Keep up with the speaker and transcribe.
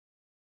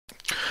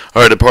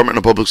All right, Department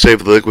of Public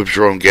Safety, the Liquid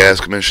Petroleum Gas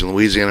Commission,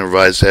 Louisiana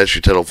Revised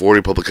Statute Title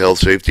 40, Public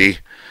Health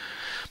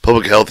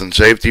and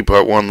Safety,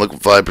 Part 1,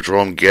 Liquefied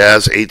Petroleum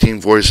Gas,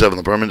 1847,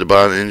 the Permit to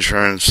Bond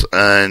Insurance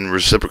and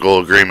Reciprocal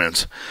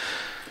Agreements.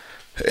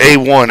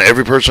 A1.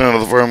 Every person of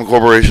the firm or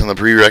corporation the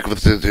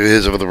prerequisite to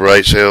his or the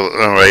right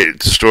to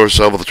store,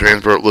 sell, with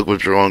transport liquid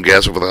petroleum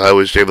gas over the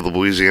highway, state of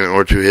Louisiana,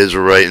 or to his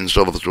or right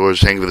install with the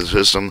storage tank of the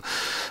system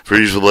for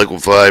use of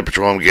liquefied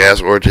petroleum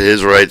gas, or to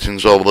his right to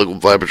install with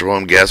liquefied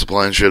petroleum gas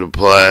appliance should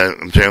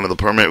obtain with the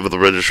permit with the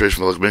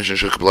registration for the commission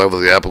should comply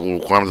with the applicable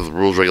requirements of the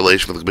rules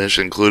regulation for the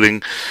commission,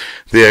 including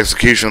the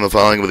execution of the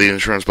following of the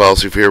insurance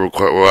policy fee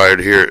required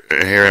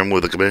herein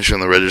with the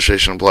commission. The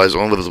registration applies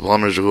only to the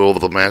plumbers who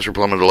hold the master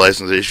plumber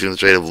license issued in the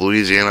state of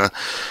Louisiana,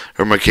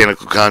 or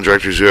mechanical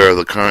contractors who are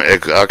the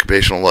current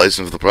occupational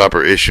license of the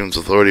proper issuance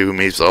authority who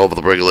meets all of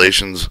the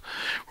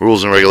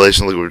rules and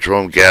regulations of the Liquid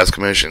Petroleum Gas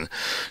Commission.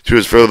 2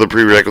 is further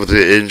prerequisite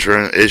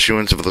insurance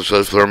issuance of the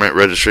such permit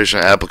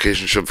registration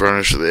application should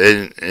furnish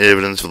the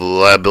evidence for the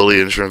liability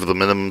insurance for the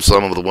minimum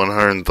sum of the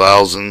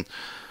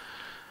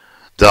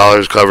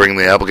 $100,000 covering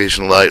the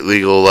application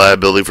legal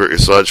liability for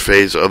such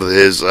phase of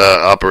his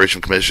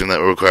operation commission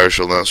that requires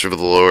shall not serve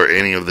the lower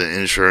any of the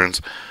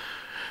insurance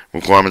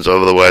requirements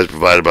otherwise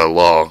provided by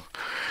law.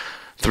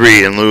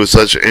 3. In lieu of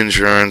such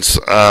insurance,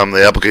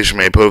 the application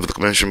may put the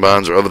commission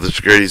bonds or other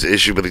securities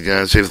issued by the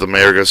United States of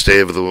America,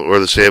 or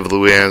the state of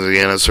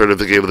Louisiana,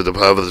 certificate with the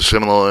deposit of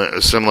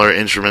similar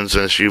instruments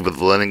and issued with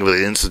the lending of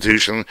the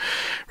institution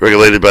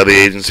regulated by the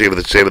agency of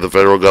the state of the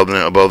federal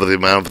government above the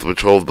amount of the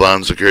patrolled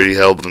bond security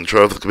held within the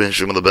trust of the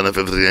commission with the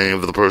benefit of any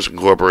of the person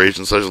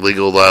corporation such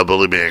legal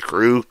liability may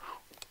accrue.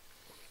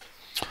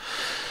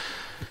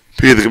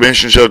 P. The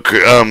Commission shall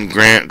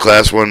grant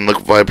Class 1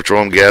 liquefied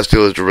petroleum gas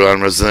dealers to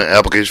non-resident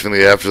application from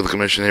the after the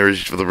Commission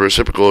hearings for the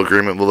reciprocal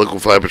agreement with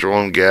liquefied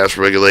petroleum gas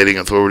regulating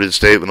authority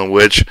statement in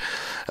which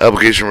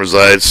application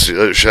resides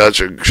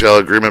shall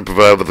agreement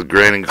provide with the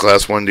granting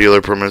Class 1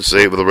 dealer permanent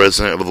state with a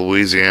resident of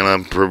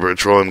Louisiana per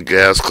petroleum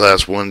gas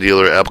Class 1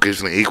 dealer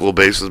application on the equal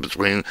basis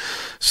between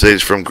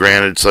states from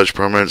granted such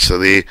permits to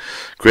the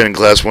granting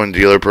Class 1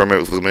 dealer permit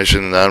with the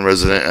Commission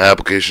non-resident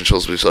application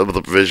shall be subject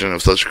to the provision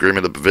of such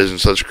agreement. The provision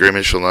of such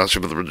agreement shall not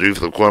serve to reduce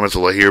the requirements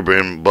of the hereby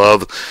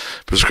above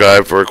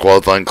prescribed for a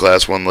qualifying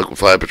Class 1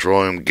 liquefied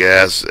petroleum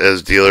gas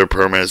as dealer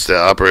permits that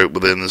operate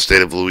within the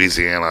state of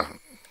Louisiana.